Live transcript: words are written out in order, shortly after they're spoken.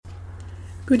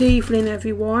Good evening,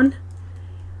 everyone.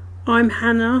 I'm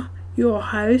Hannah, your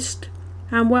host,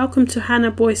 and welcome to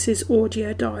Hannah Boyce's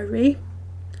audio diary.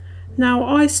 Now,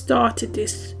 I started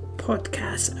this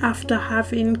podcast after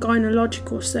having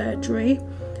gynecological surgery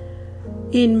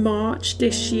in March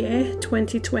this year,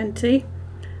 2020,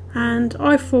 and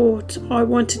I thought I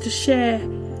wanted to share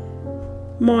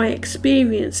my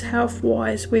experience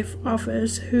health-wise with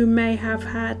others who may have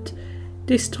had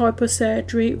this type of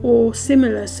surgery or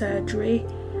similar surgery,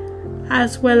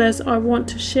 as well as I want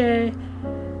to share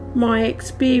my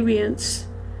experience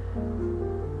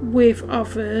with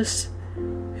others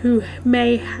who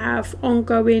may have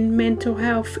ongoing mental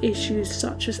health issues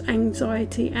such as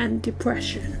anxiety and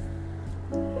depression.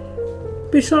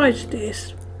 Besides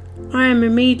this, I am a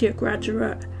media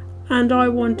graduate and I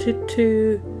wanted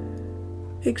to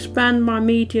expand my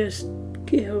media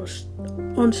skills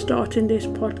on starting this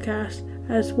podcast,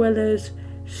 as well as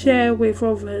share with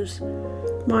others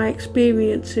my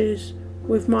experiences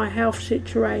with my health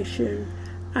situation,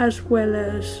 as well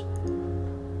as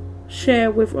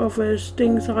share with others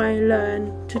things I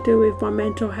learn to do with my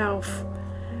mental health.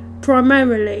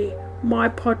 Primarily, my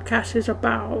podcast is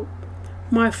about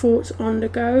my thoughts on the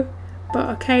go, but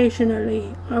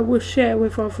occasionally I will share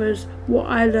with others what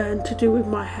I learned to do with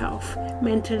my health,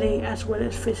 mentally as well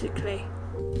as physically.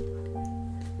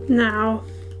 Now,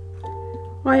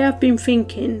 I have been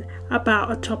thinking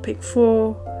about a topic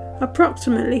for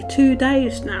approximately 2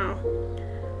 days now,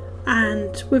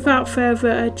 and without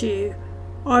further ado,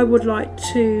 I would like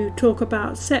to talk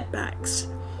about setbacks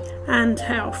and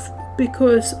health,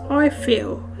 because I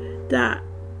feel that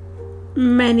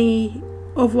many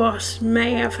of us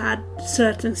may have had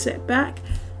certain setbacks,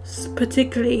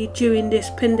 particularly during this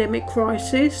pandemic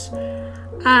crisis,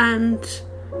 and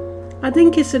I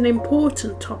think it's an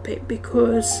important topic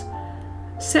because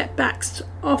setbacks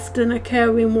often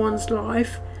occur in one's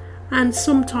life, and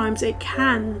sometimes it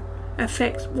can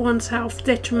affect one's health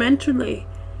detrimentally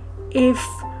if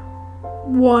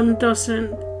one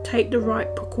doesn't take the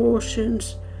right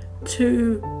precautions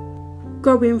to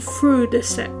going through the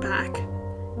setback.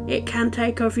 It can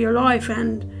take over your life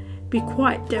and be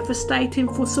quite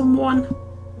devastating for someone.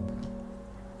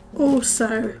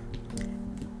 Also,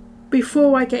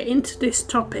 before I get into this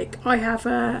topic, I have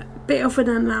a bit of an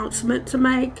announcement to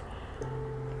make.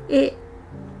 It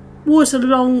was a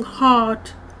long,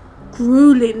 hard,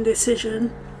 grueling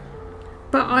decision,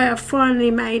 but I have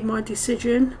finally made my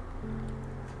decision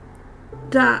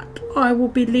that I will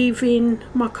be leaving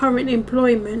my current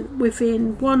employment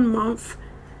within 1 month,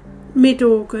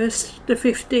 mid-August, the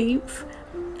 15th,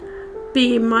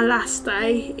 being my last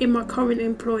day in my current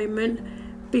employment,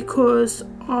 because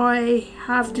I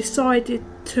have decided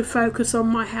to focus on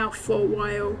my health for a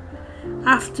while.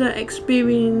 After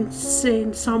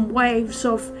experiencing some waves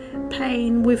of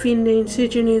pain within the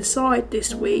incision inside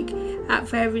this week at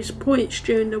various points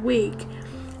during the week,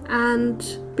 and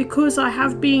because I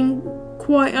have been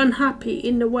quite unhappy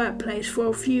in the workplace for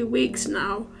a few weeks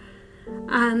now,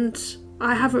 and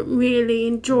I haven't really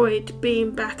enjoyed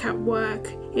being back at work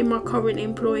in my current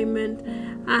employment,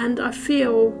 and I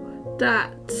feel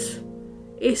that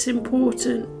it's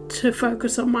important to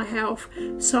focus on my health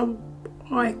so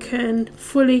I can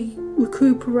fully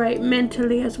recuperate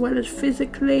mentally as well as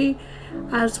physically,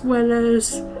 as well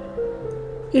as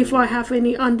if I have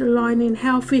any underlying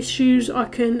health issues, I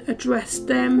can address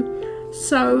them.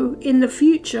 So in the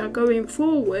future, going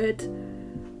forward,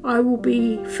 I will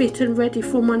be fit and ready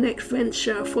for my next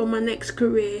venture, for my next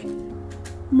career.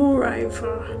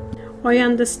 Moreover, I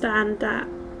understand that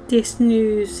this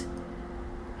news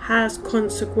has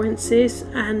consequences,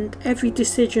 and every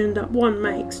decision that one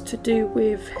makes to do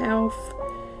with health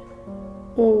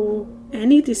or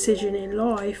any decision in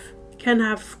life can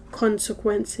have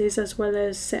consequences as well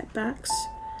as setbacks.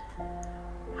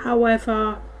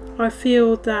 However, I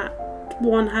feel that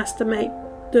one has to make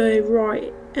the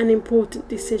right and important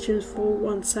decisions for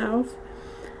oneself,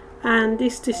 and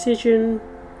this decision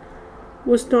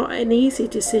was not an easy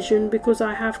decision because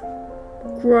I have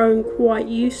grown quite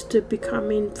used to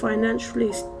becoming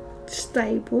financially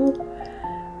stable,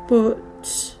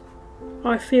 but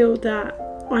I feel that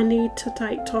I need to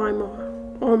take time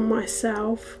on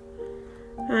myself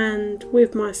and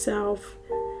with myself,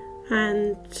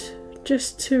 and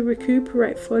just to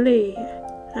recuperate fully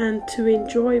and to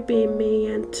enjoy being me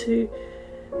and to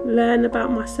learn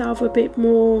about myself a bit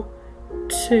more,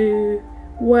 to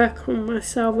work on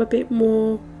myself a bit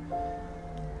more,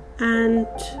 and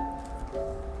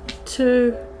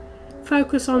to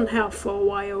focus on health for a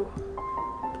while.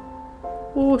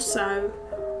 Also,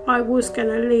 I was going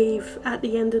to leave at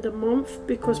the end of the month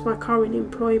because my current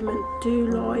employment do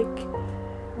like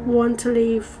want to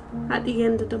leave at the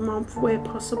end of the month where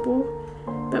possible.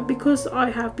 But because I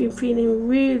have been feeling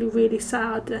really, really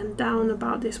sad and down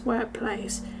about this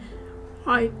workplace,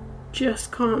 I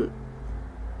just can't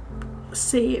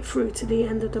see it through to the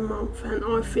end of the month, and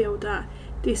I feel that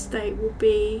this date will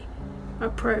be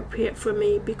appropriate for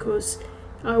me because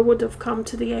I would have come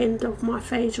to the end of my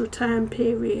phase return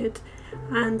period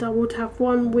and I would have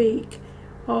 1 week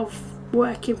of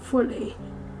working fully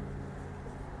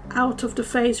out of the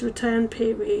phase return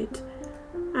period,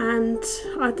 and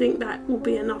I think that will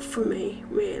be enough for me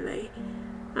really,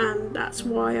 and that's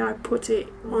why I put it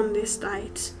on this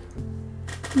date.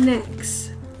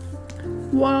 Next,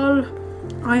 while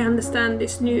I understand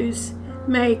this news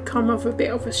may come of a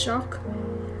bit of a shock,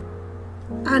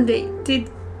 and it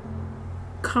did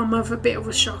come of a bit of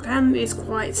a shock and it's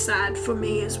quite sad for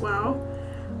me as well,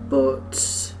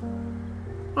 but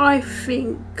I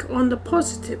think on the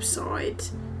positive side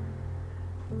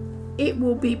it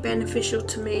will be beneficial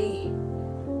to me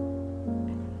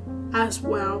as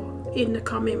well in the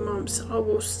coming months. I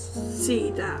will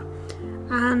see that,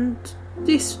 and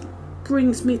this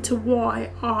brings me to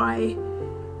why I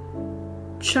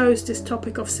chose this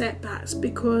topic of setbacks,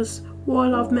 because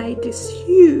while I've made this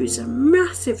huge and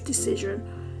massive decision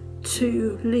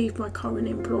to leave my current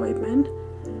employment,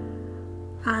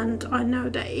 and I know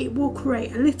that it will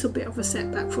create a little bit of a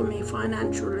setback for me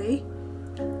financially,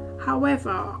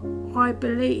 however, I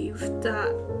believe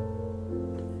that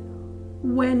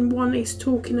when one is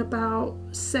talking about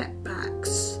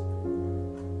setbacks,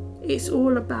 it's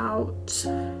all about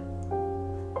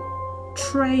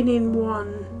training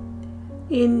one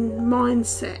in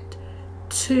mindset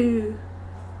to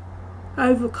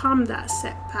overcome that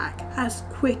setback as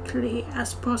quickly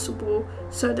as possible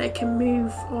so they can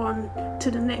move on to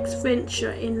the next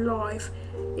venture in life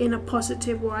in a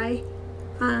positive way.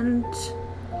 And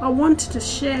I wanted to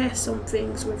share some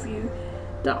things with you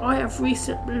that I have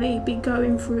recently been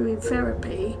going through in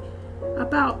therapy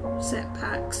about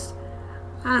setbacks,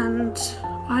 and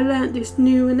I learnt this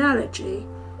new analogy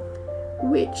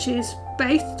which is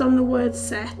based on the word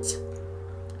set,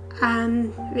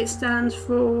 and it stands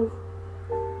for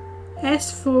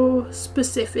S for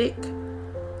specific,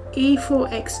 E for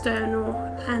external,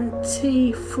 and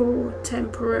T for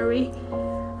temporary.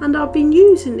 And I've been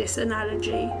using this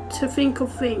analogy to think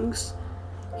of things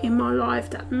in my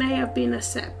life that may have been a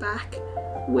setback,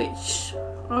 which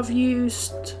I've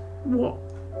used what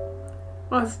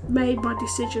I've made my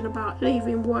decision about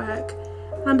leaving work,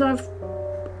 and I've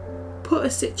put a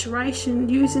situation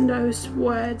using those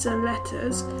words and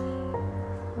letters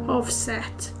of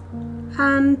set,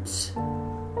 and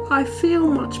I feel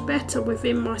much better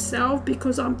within myself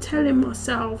because I'm telling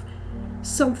myself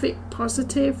something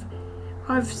positive.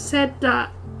 I've said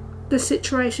that the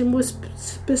situation was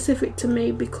specific to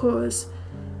me because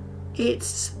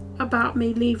it's about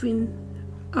me leaving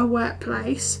a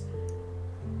workplace.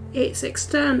 It's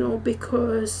external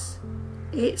because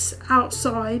it's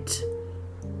outside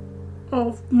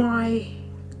of my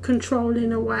control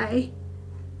in a way,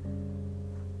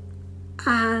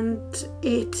 and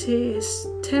it is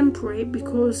temporary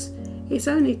because it's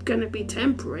only going to be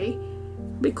temporary,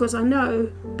 because I know,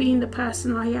 being the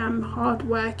person I am,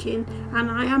 hardworking,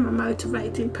 and I am a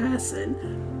motivating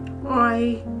person,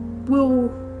 I will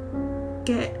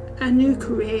get a new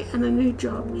career and a new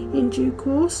job in due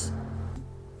course.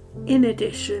 In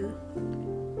addition,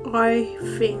 I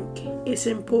think it's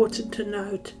important to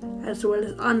note as well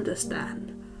as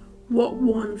understand what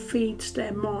one feeds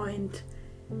their mind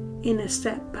in a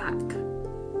setback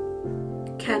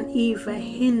can either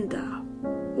hinder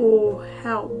or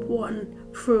help one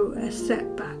through a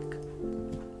setback.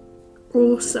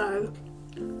 Also,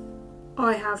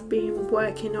 I have been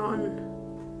working on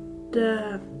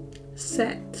the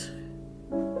set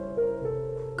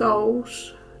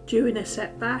goals during a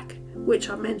setback, which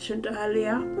I mentioned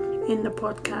earlier in the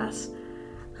podcast,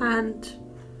 and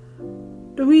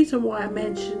the reason why I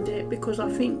mentioned it because I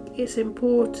think it's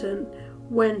important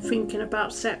when thinking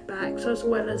about setbacks, as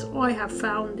well as I have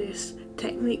found this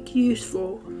technique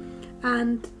useful,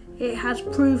 and it has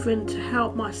proven to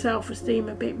help my self-esteem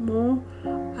a bit more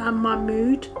and my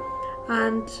mood,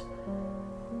 and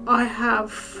I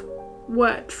have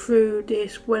worked through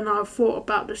this when I've thought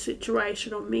about the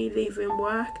situation of me leaving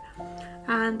work,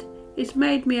 and it's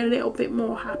made me a little bit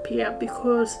more happier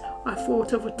because I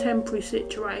thought of a temporary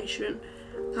situation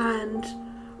and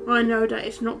I know that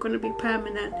it's not going to be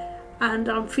permanent, and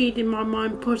I'm feeding my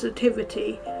mind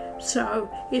positivity, so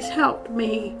it's helped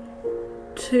me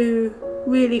to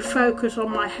really focus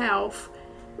on my health,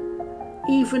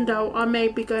 even though I may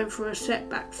be going through a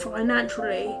setback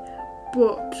financially,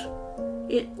 but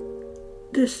at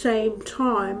the same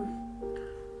time,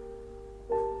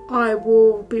 I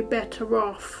will be better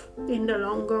off in the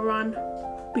longer run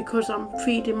because I'm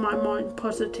feeding my mind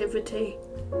positivity.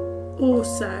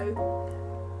 Also,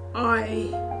 I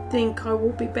think I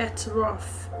will be better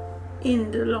off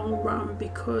in the long run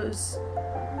because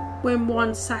when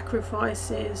one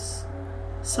sacrifices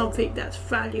something that's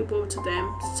valuable to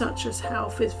them, such as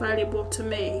health is valuable to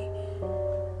me,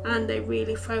 and they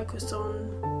really focus on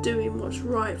doing what's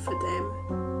right for them,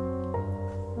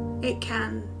 it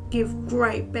can give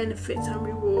great benefits and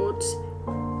rewards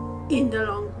in the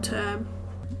long term.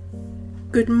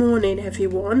 Good morning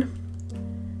everyone,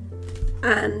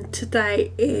 and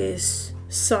today is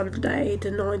Sunday the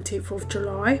 19th of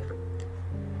July,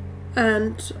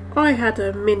 and I had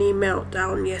a mini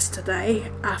meltdown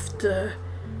yesterday after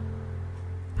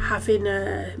having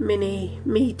a mini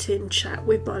meeting chat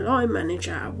with my line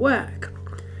manager at work,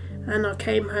 and I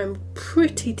came home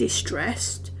pretty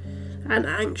distressed and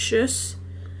anxious,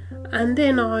 and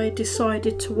then I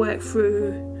decided to work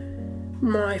through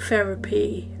my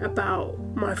therapy about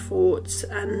my thoughts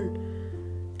and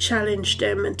challenge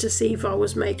them and to see if I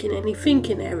was making any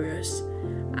thinking errors,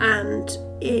 and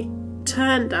it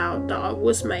turned out that I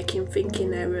was making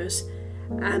thinking errors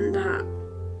and that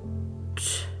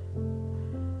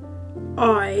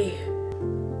I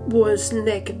was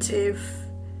negative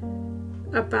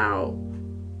about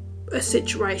a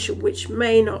situation which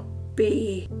may not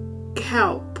be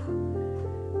help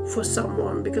for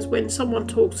someone, because when someone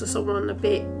talks to someone a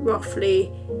bit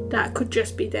roughly, that could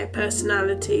just be their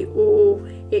personality, or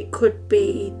it could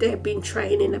be they've been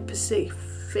trained in a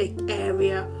specific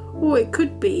area, or it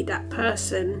could be that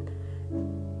person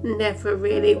never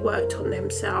really worked on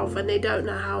themselves and they don't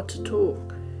know how to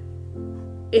talk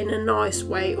in a nice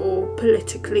way or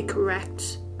politically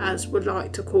correct, as we'd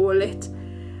like to call it.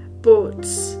 But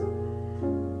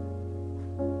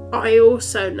I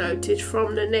also noticed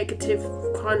from the negative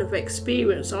kind of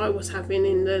experience I was having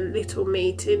in the little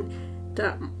meeting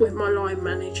that with my line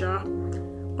manager,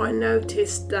 I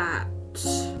noticed that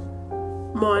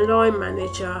my line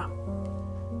manager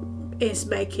is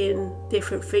making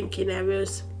different thinking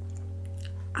errors,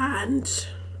 and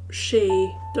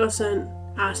she doesn't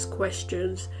ask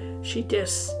questions, she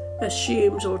just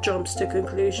assumes or jumps to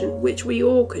conclusion, which we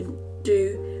all can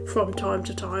do from time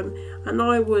to time, and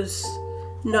I was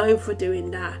known for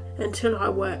doing that until I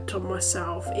worked on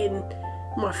myself in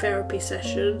my therapy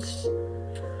sessions.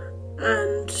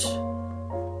 And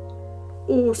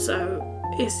also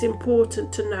it's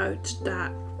important to note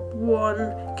that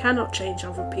one cannot change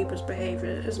other people's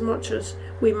behaviour as much as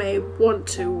we may want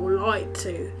to or like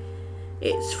to.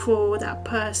 It's for that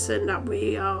person that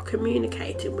we are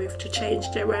communicating with to change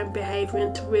their own behaviour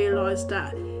and to realise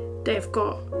that they've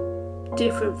got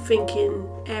different thinking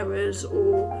errors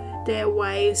or their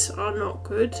ways are not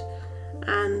good,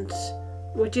 and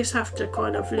we just have to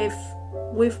kind of live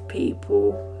with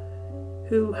people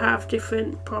who have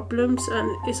different problems,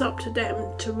 and it's up to them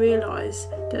to realise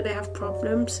that they have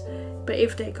problems. But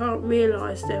if they can't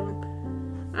realise them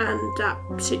and that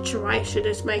situation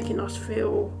is making us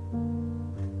feel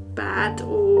bad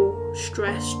or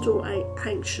stressed or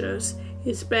anxious,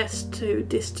 it's best to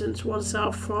distance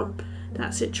oneself from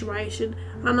that situation.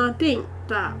 And I think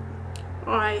that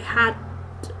I had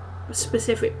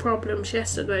specific problems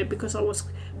yesterday because I was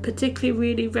particularly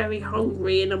really very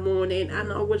hungry in the morning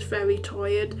and I was very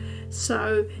tired,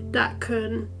 so that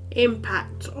can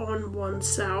impact on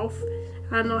oneself.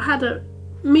 And I had a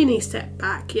mini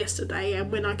setback yesterday,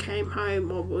 and when I came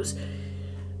home I was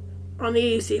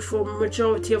uneasy for the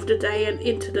majority of the day and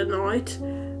into the night.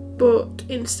 But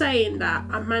in saying that,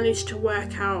 I managed to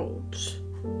work out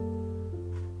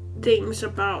things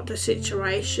about the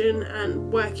situation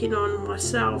and working on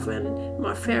myself and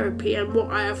my therapy, and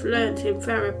what I have learned in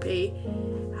therapy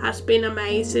has been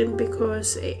amazing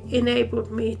because it enabled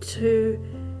me to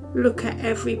look at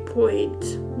every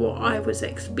point what I was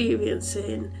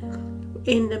experiencing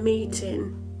in the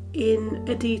meeting in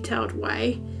a detailed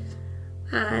way.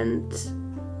 And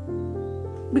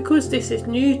because this is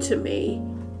new to me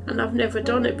and I've never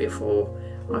done it before,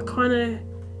 I kind of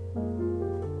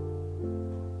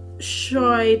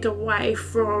shied away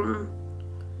from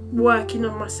working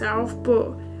on myself. But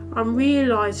I'm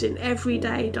realising every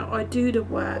day that I do the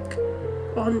work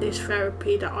on this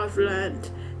therapy that I've learned,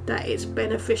 that it's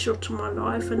beneficial to my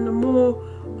life, and the more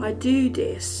I do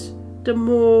this, the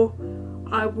more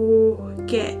I will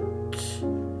get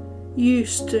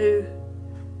used to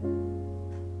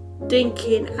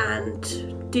thinking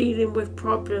and dealing with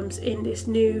problems in this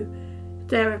new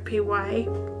therapy way.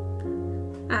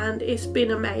 and it's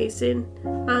been amazing.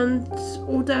 And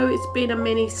although it's been a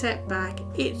mini setback,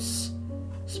 it's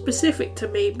specific to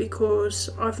me because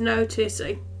I've noticed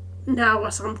now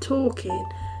as I'm talking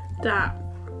that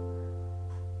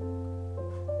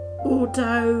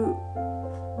although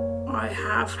I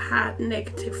have had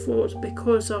negative thoughts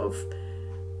because of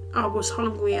I was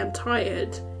hungry and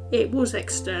tired, it was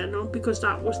external because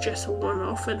that was just a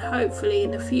one-off, and hopefully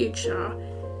in the future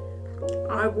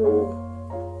I will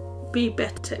be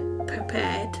better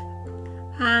prepared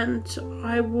and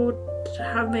I would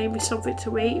have maybe something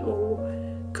to eat or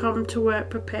come to work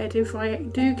prepared if I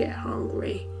do get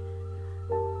hungry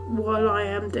while I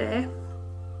am there.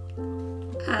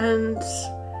 And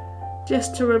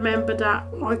just to remember that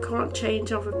I can't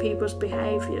change other people's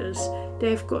behaviours.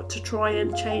 They've got to try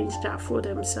and change that for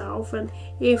themselves, and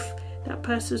if that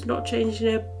person's not changing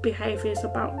their behaviours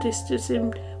about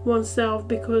distancing oneself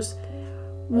because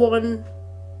one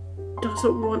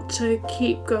doesn't want to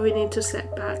keep going into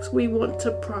setbacks, we want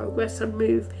to progress and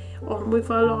move on with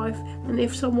our life. And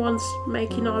if someone's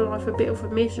making our life a bit of a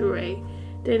misery,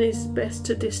 then it's best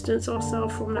to distance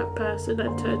ourselves from that person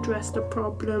and to address the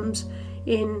problems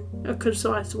in a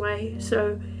concise way.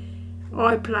 So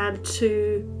I plan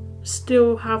to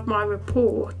still have my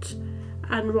report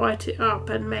and write it up,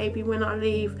 and maybe when I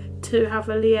leave to have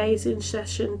a liaison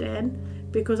session then,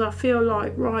 because I feel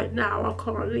like right now I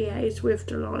can't liaise with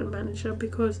the line manager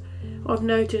because I've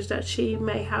noticed that she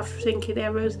may have thinking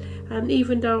errors. And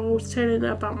even though I was telling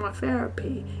her about my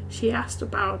therapy, she asked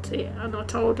about it and I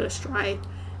told her straight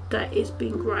that it's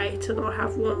been great and I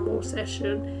have one more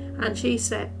session, and she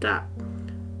said that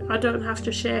I don't have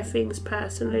to share things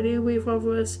personally with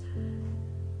others.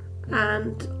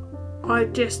 And I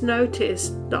just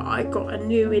noticed that I got a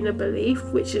new inner belief,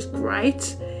 which is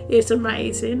great. It's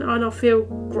amazing and I feel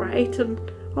great, and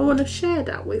I want to share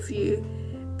that with you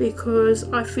because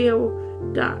I feel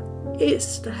that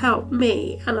it's to help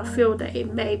me, and I feel that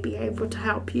it may be able to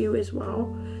help you as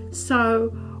well.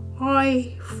 So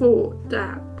I thought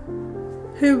that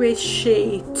who is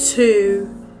she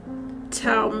to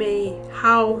tell me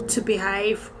how to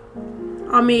behave?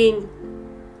 I mean,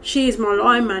 she is my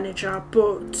line manager,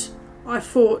 but I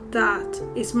thought that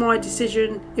it's my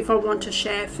decision if I want to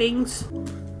share things.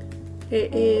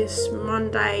 It is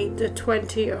Monday the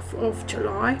 20th of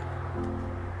July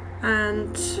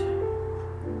and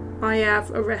I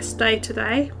have a rest day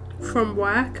today from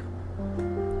work.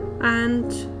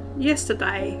 And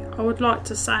yesterday I would like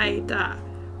to say that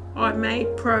I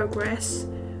made progress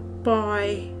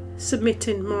by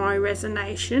submitting my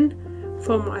resignation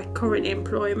for my current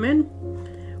employment,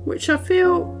 which I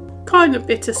feel kind of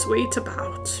bittersweet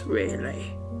about,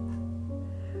 really.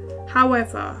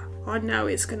 However, I know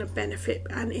it's going to benefit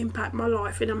and impact my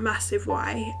life in a massive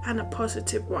way and a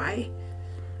positive way.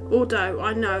 Although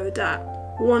I know that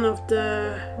one of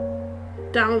the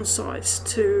downsides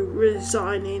to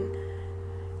resigning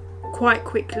quite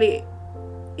quickly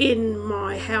in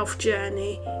my health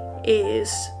journey is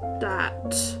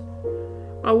that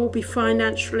I will be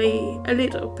financially a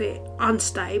little bit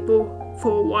unstable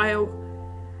for a while.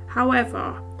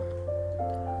 However,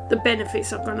 the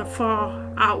benefits are going to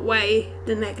far outweigh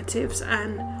the negatives,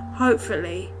 and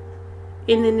hopefully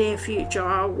in the near future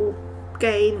I will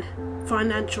gain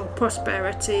financial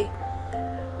prosperity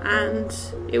and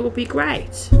it will be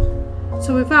great.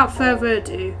 So without further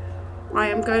ado, I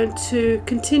am going to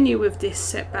continue with this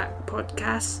setback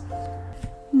podcast.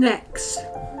 Next,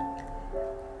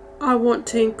 I want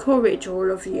to encourage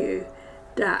all of you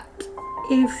that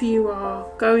if you are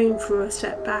going through a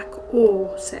setback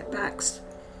or setbacks,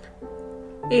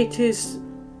 it is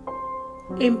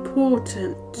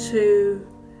important to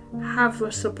have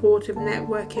a supportive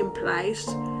network in place,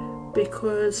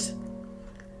 because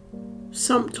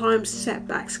sometimes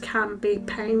setbacks can be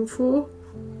painful,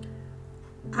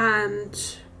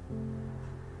 and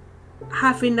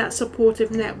having that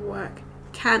supportive network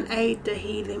can aid the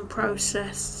healing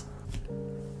process.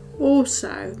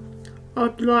 Also,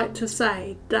 I'd like to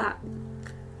say that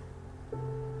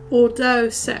although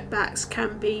setbacks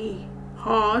can be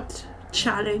hard,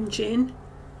 challenging,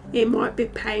 it might be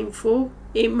painful,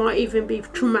 it might even be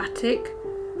traumatic.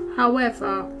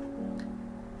 However,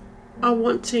 I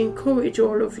want to encourage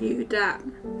all of you that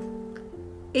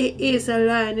it is a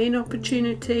learning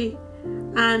opportunity,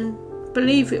 and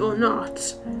believe it or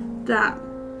not, that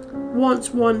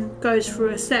once one goes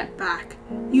through a setback,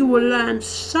 you will learn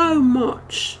so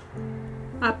much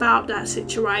about that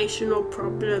situation or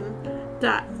problem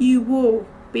that you will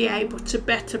be able to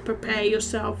better prepare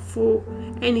yourself for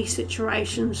any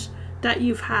situations that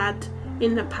you've had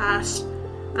in the past,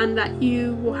 and that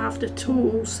you will have the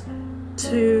tools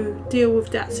to deal with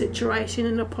that situation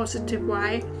in a positive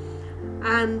way,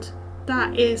 and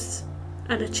that is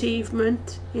an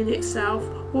achievement in itself.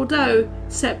 Although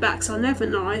setbacks are never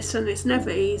nice and it's never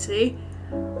easy,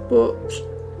 but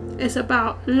it's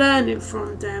about learning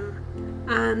from them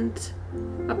and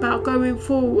about going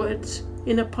forward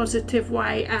in a positive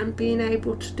way and being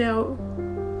able to deal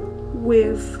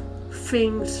with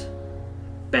things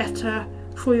better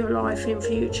for your life in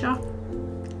future.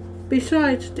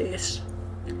 Besides this,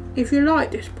 if you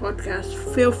like this podcast,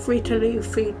 feel free to leave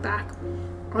feedback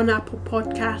on Apple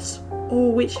Podcasts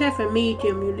or whichever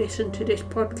medium you listen to this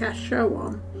podcast show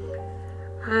on,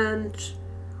 and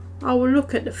I will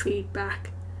look at the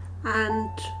feedback, and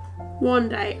one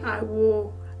day I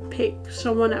will pick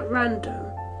someone at random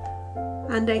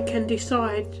and they can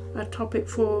decide a topic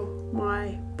for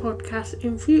my podcast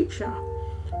in future,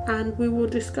 and we will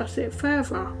discuss it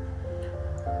further.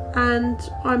 And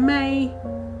I may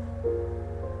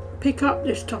pick up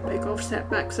this topic of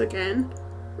setbacks again.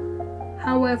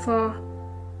 However,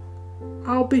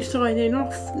 I'll be signing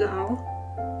off now,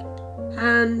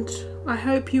 and I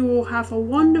hope you all have a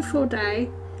wonderful day,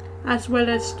 as well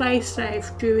as stay safe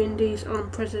during these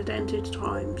unprecedented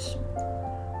times.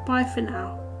 Bye for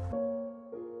now.